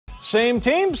Same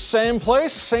team, same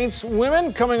place. Saints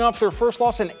women coming off their first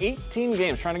loss in 18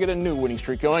 games, trying to get a new winning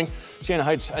streak going. Siena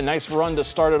Heights, a nice run to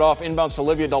start it off. Inbounds to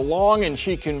Olivia DeLong, and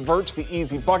she converts the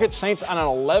easy bucket. Saints on an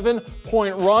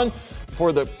 11-point run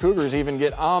before the Cougars even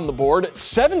get on the board.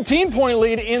 17-point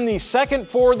lead in the second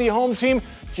for the home team.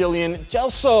 Jillian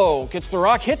Gelso gets the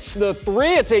rock, hits the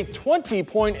three. It's a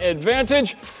 20-point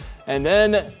advantage. And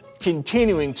then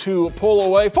continuing to pull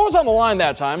away. Phone's on the line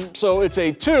that time, so it's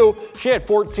a 2. She had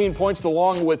 14 points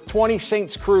along with 20.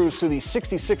 Saints cruise to the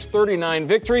 66-39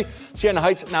 victory. Siena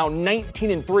Heights now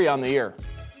 19-3 on the year.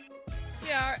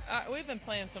 Yeah, we've been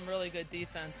playing some really good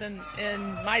defense, and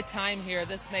in my time here,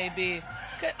 this may be,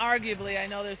 arguably, I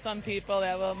know there's some people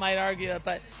that might argue it,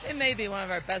 but it may be one of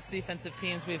our best defensive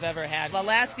teams we've ever had. The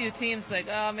last few teams,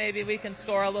 maybe we can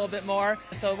score a little bit more,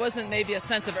 so it wasn't maybe a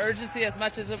sense of urgency as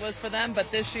much as it was for them, but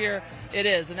this year it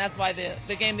is, and that's why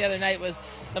the game the other night was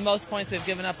the most points we've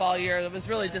given up all year. It was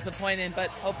really disappointing,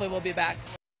 but hopefully we'll be back.